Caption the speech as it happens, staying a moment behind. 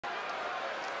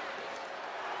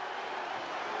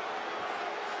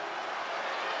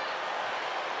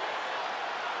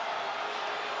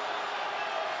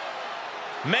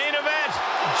Main event,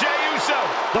 Jey Uso.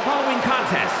 The following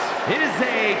contest is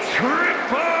a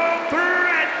triple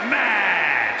threat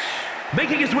match.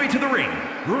 Making his way to the ring,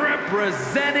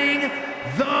 representing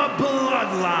the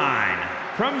Bloodline.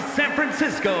 From San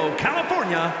Francisco,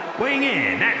 California, weighing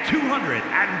in at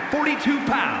 242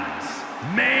 pounds.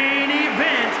 Main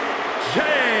event,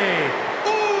 Jey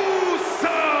Uso.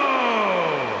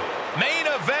 Main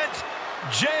event,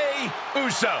 Jey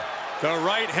Uso. The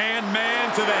right-hand man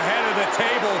to the head of the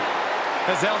table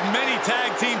has held many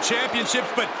tag team championships,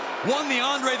 but won the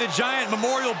Andre the Giant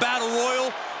Memorial Battle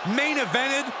Royal, main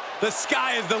evented. The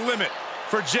sky is the limit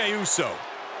for Jey Uso.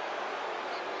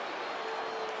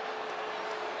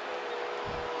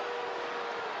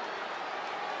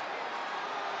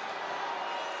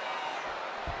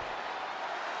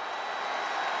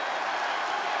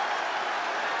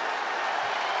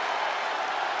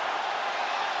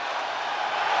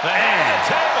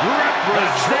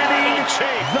 Representing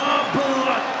the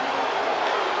Blood.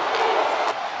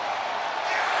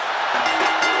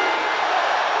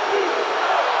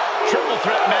 Triple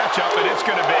threat matchup, and it's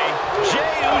going to be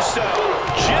Jey Uso,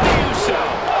 Jimmy Uso,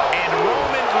 and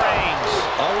Roman Reigns.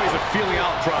 Always a feeling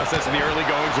out process in the early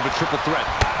goings of a triple threat.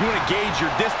 You want to gauge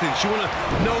your distance. You want to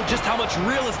know just how much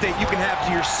real estate you can have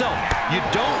to yourself. You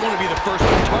don't want to be the first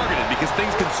one targeted because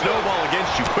things can snowball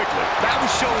against you quickly. That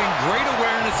was showing great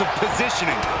awareness of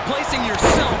positioning, placing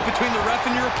yourself between the ref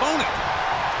and your opponent.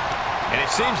 And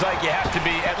it seems like you have to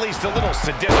be at least a little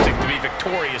sadistic to be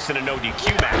victorious in a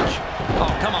no-DQ match. Oh,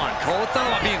 come on, Cole. It's not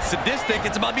about being sadistic.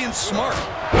 It's about being smart.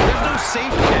 There's no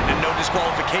safety net and no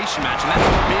disqualification match, and that's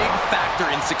a big factor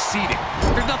in succeeding.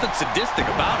 There's nothing sadistic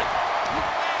about it.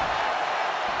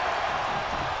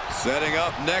 Setting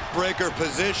up neck-breaker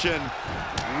position.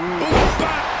 Ooh,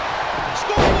 back.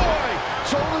 Schoolboy!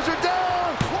 Shoulders are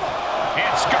down!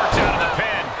 And skirts out of the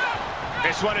pin.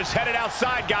 This one is headed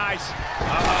outside, guys.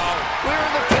 Uh-oh.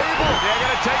 Clearing the table. They're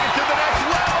going to take it to the next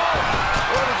level.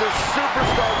 What is a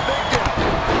superstar thinking?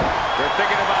 They're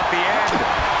thinking about the end.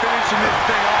 Finishing this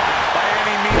thing off by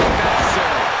any means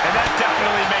necessary. And that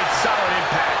definitely made solid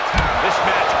impact. This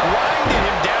match grinded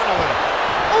him down a little.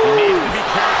 He needs to be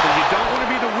careful. You don't want to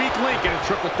be the weak link in a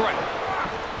triple threat.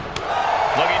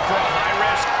 Looking for a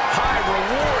high-risk,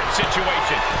 high-reward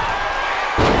situation.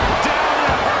 Down in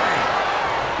a hurry.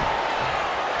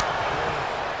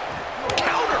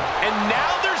 Counter. And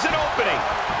now there's an opening.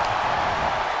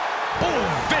 Oh,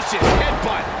 vicious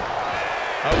headbutt.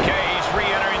 Okay, he's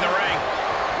re-entering the ring.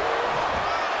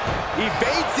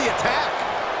 Evades the attack.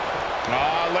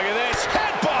 Oh, look at this.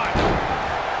 Headbutt.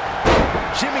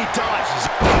 Jimmy dodges.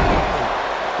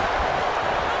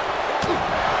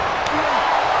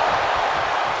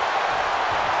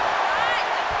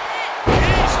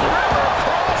 East River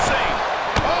crossing.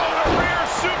 Oh, the rear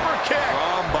super kick.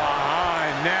 From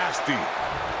behind, nasty.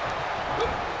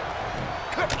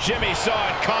 Jimmy saw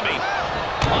it coming.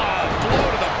 Blow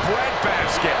to the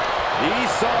breadbasket. He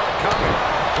saw it coming.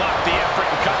 Blocked the effort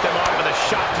and cut them off with a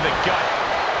shot to the gut.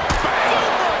 Bang!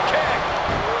 Super kick.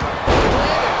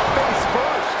 Landed face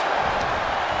first.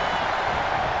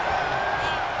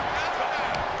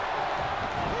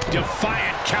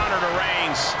 Defiant counter to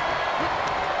Reigns.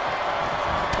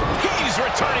 He's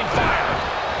returning fire.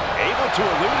 Able to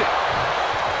elude it.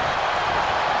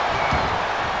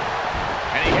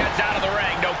 And he heads out of the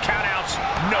ring. No countouts,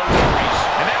 no worries.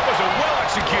 And that was a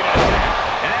well-executed attack.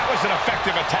 And that was an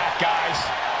effective attack, guys.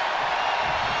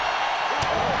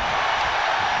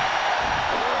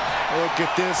 Look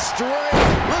at this strength.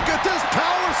 Look at this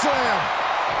power slam.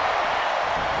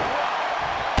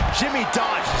 Jimmy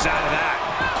dodges out of that.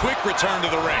 Quick return to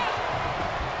the ring.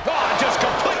 Oh, just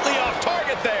completely off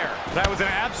target there. That was an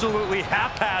absolutely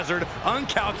haphazard,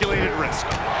 uncalculated risk.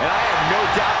 And I have no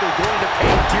doubt they're going to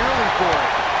pay dearly for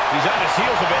it. He's on his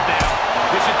heels a bit now.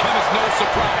 This should come as no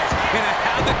surprise. In a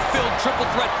havoc-filled triple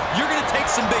threat, you're going to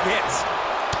take some big hits.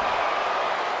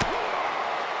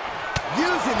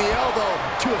 Using the elbow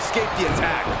to escape the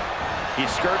attack. He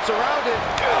skirts around it.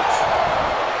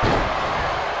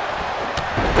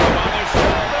 On the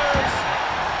shoulders.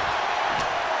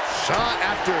 Shot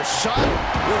after shot.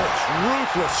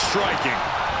 Ruthless striking.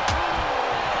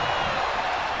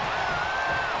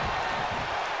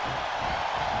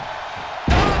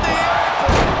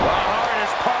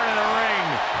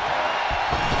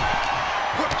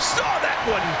 Saw that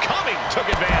one coming, took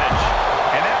advantage.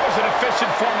 And that was an efficient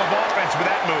form of offense with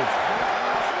that move.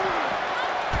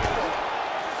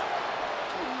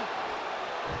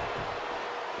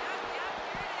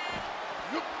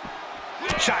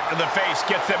 Shot to the face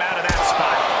gets them out of that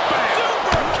spot.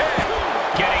 Super kick.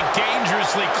 Getting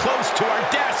dangerously close to our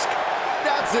desk.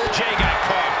 That's it. Jey got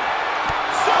caught.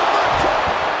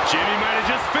 Jimmy might have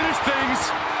just finished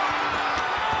things.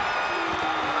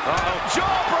 Uh-oh.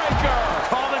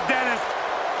 Jawbreaker! Call the dentist.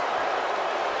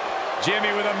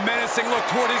 Jimmy with a menacing look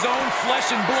toward his own flesh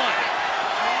and blood.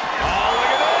 Oh,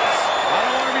 look at this. I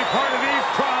don't want to be part of these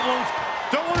problems.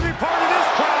 Don't want to be part of this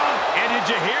crowd. And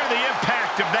did you hear the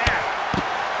impact of that?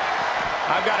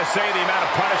 I've got to say, the amount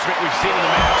of punishment we've seen in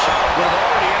the match would have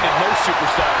already ended most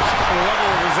superstars. The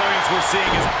level of resilience we're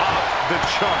seeing is off the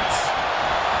charts.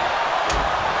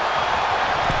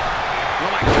 Oh,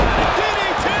 my God.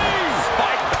 DDT!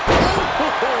 Spike.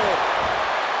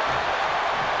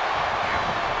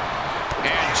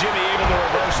 And Jimmy able to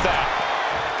reverse that.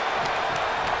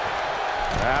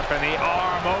 Wrapping the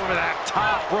arm over that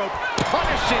top rope,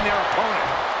 punishing their opponent.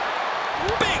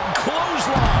 Big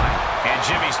clothesline. And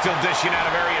Jimmy still dishing out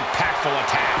a very impactful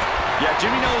attack. Yeah,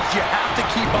 Jimmy knows you have to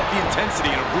keep up the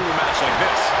intensity in a brutal match like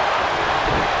this.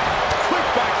 Quick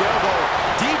back elbow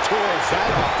detours that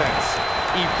offense.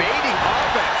 Evading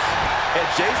offense. And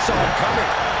Jay saw it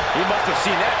coming. He must have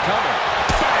seen that coming.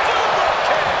 Super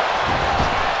kick.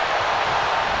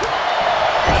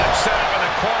 Got him set up in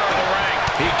the corner of the ring.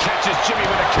 He catches Jimmy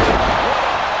with a kick. What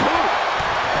a boot.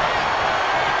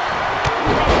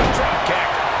 Drop kick.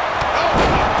 Oh,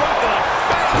 a boot to the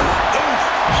face. Oof.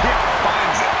 Kick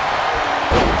finds it.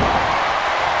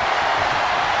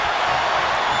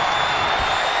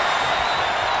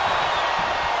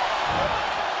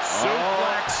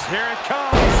 Suplex. Here it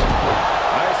comes.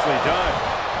 Nicely done.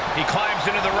 He climbs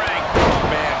into the ring. Oh,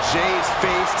 man, Jay's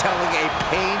face telling a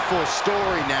painful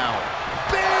story now.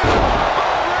 Bam!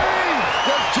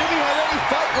 Does Jimmy have any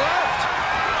fight left?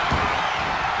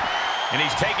 And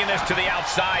he's taking this to the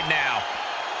outside now.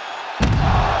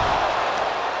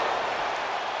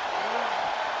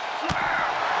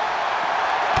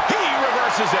 He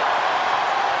reverses it.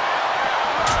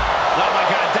 Oh my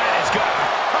God, that is good.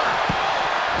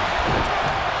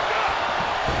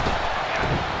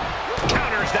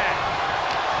 Counters that.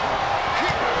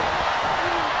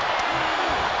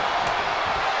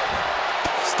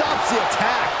 Stops the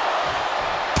attack.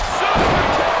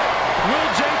 Will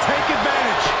Jay take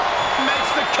advantage?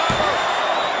 Makes the cover.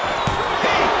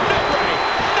 Hey, no way.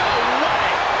 No way.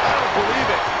 I don't believe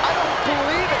it. I don't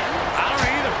believe it. I don't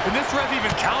either. Can this ref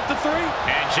even count to three?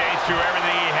 And Jay threw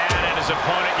everything he had at his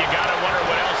opponent. You got to wonder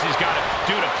what else he's got to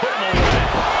do to put him away.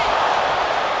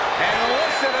 And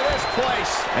listen to this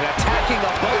place. And attacking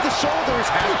above the shoulders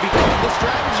has become the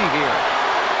strategy here.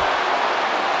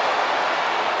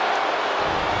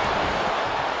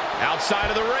 Outside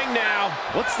of the ring now.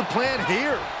 What's the plan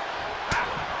here?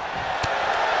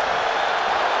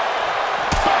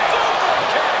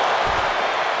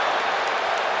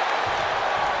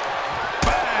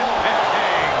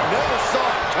 Never saw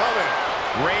it coming.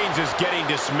 Reigns is getting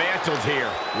dismantled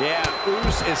here. Yeah,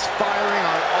 Uce is firing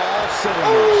on all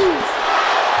cylinders.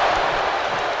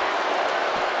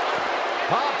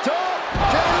 Popped up.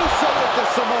 Caruso with the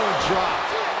Samoan drop.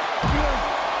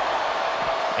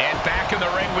 And back in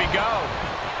the ring we go.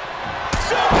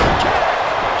 Super kick.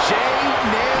 Jay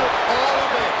nailed all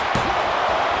of it.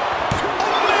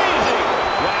 Amazing.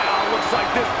 Wow, looks like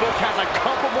this book has a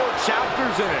couple more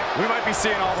chapters in it. We might be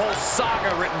seeing a whole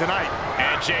saga written tonight.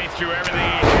 And Jay threw everything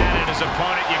he had at his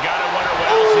opponent. You got to wonder what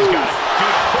else he's got to do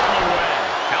to put him away.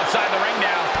 Outside the ring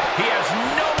now, he has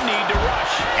no need to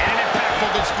rush. And an impactful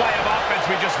display of offense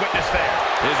we just witnessed there.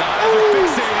 His eyes are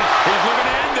fixated. He's looking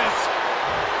to end this.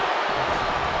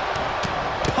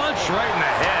 Punch right in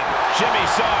the head. Jimmy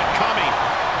saw it coming.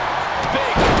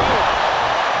 Big boot.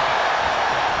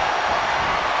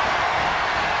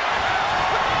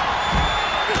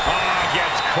 Oh,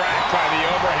 gets cracked by the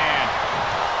overhand.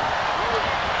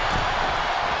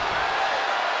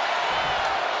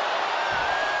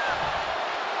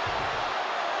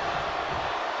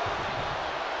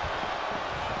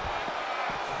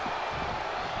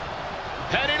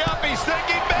 Heading up, he's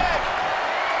thinking big.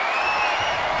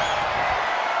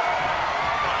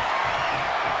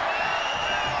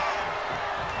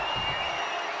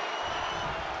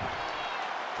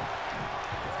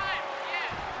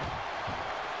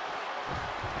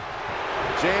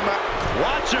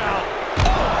 Watch out.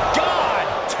 Oh, God.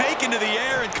 Taken to the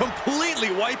air and completely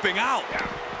wiping out.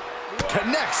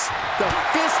 Connects the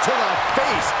fist to the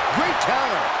face. Great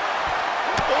counter.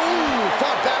 Ooh,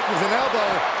 fought back with an elbow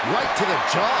right to the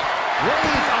jaw.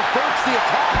 Reigns averts the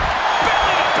attack.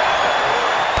 Belly to belly.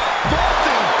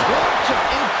 Vaulting plancha.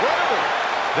 Incredible.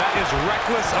 That is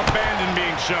reckless abandon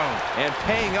being shown. And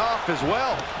paying off as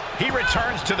well. He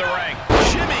returns to the ring.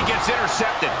 Jimmy gets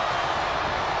intercepted.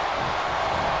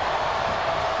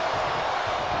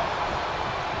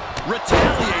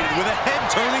 Retaliated with a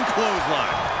head-turning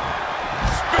clothesline.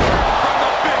 Spin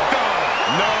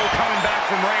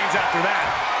from Reigns after that.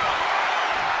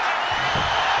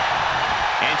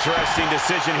 Interesting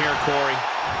decision here, Corey.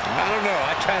 I don't know.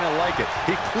 I kind of like it.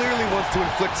 He clearly wants to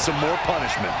inflict some more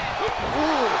punishment.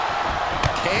 Ooh.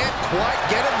 Can't quite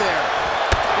get him there.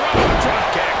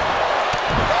 Drop kick.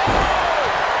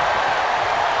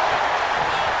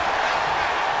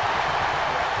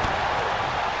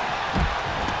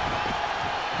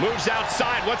 Moves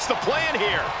outside. What's the plan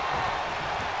here?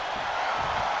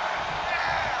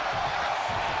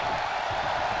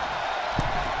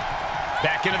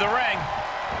 Back into the ring.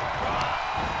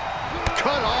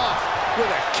 Cut off with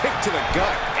a kick to the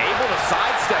gut. Able to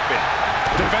sidestep it.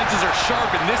 Defenses are sharp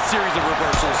in this series of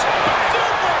reversals.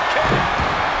 Super kick.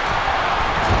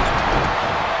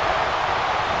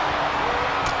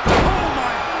 Oh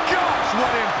my gosh,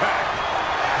 what impact!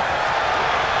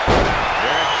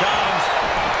 Here it comes.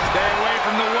 Stay away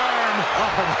from the worm.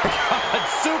 Oh my God,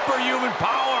 superhuman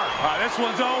power! This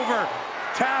one's over.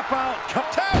 Tap out.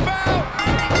 Tap out!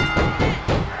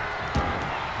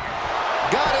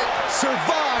 Got it.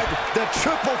 Survived the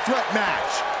triple threat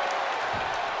match.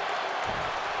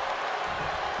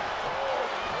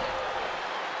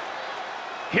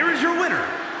 Here is your winner,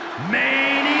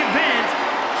 main event,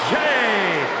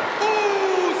 Jey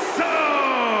Uso!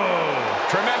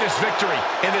 Tremendous victory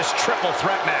in this triple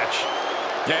threat match.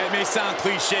 Yeah, it may sound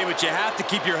cliche, but you have to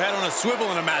keep your head on a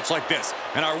swivel in a match like this.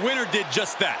 And our winner did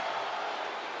just that.